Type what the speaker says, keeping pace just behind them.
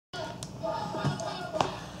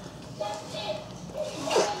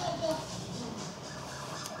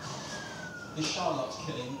The Charlotte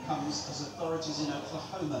killing comes as authorities in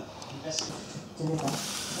Oklahoma investigate. Deliver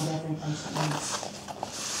whatever inflation needs.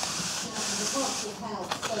 The Department of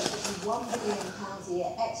Health says that the £1 billion a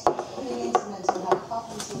year extra putting into mental health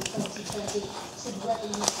up until 2020 should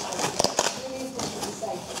revolutionise. It really is difficult to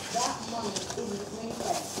say that money isn't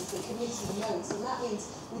ring-fenced, as the committee notes, and that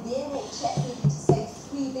means with the airport check moving to save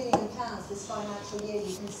 £3 billion this financial year,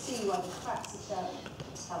 you can see why the cracks are showing.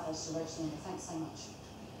 Thanks so much.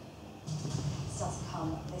 Still to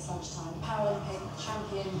come this lunchtime, Paralympic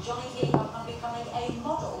champion Johnny Lee up becoming a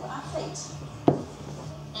model athlete.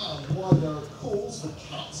 And why there are calls for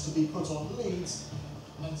cats to be put on leads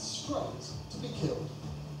and strays to be killed.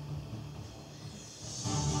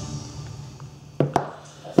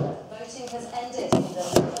 Voting has ended in the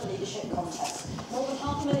Letv leadership contest. More than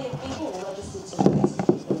 500,000 people registered to vote.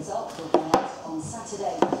 The result will be announced on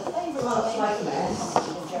Saturday. The favourite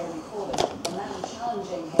of Jeremy Corbyn, the man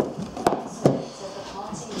challenging him. Said the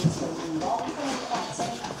party needs to move on from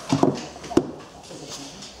electing opposition.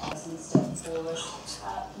 Instead for us,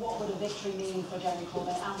 what would a victory mean for Jeremy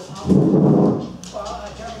Corbyn and the party? Well,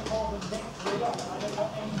 Jeremy Corbyn's victory, I don't know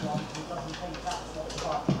anyone who doesn't think that's what's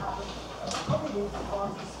going to happen. Probably the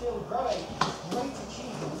party is still growing. Great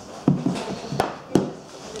achievements.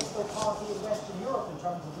 Political party in Western Europe in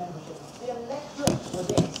terms of membership. The electorate for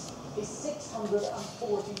this is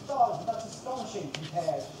 640,000. That's astonishing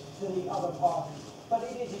compared to the other parties. But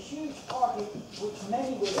it is a huge party which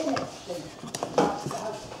many within it think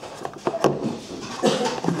has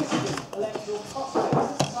distant electoral prospects.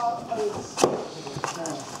 This is how opposed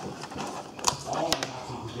I'm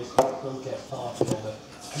happy with this protest party on the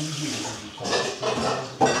previous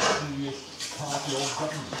party or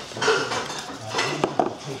government.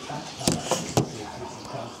 Take that power to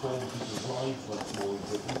transform people's lives once more in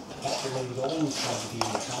Britain. That's the way we've always tried to do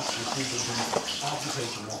in the past. We've been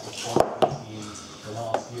advocating that responsibility in the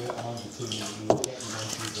last year, and I'm determined that we will get the young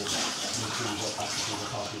people to make sure we get back to the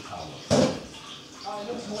party of power. It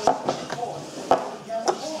looks more like a report.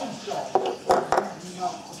 Jeremy Corbyn's job bringing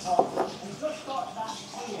up the party. And he's just got that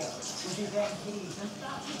clear with his MPs, and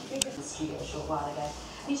that's his biggest. The studio a short while ago.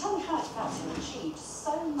 Can you tell me how it felt to have achieved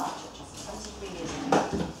so much at just 23 years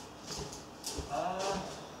old? I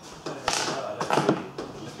don't really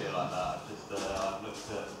look at it like that. I've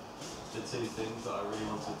looked at the two things that I really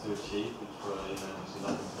wanted to achieve, which were, obviously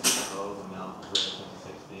like in 2012 and now career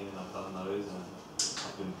 2016, and I've done those, and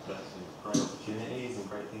I've been blessed with great opportunities and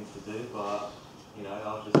great things to do, but,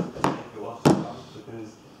 I'll just take it once it comes,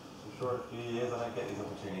 because I'm sure in a few years I don't get these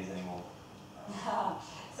opportunities anymore.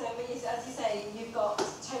 So, as you say, you've got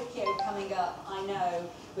Tokyo coming up, I know,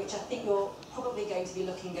 which I think you're probably going to be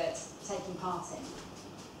looking at taking part in.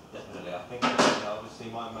 Definitely. I think,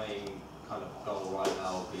 obviously my main kind of goal right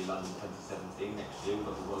now will be London 2017 next year. We've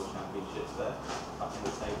got the World Championships there, back in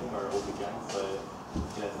the stadium where it all began. So,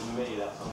 for me, that's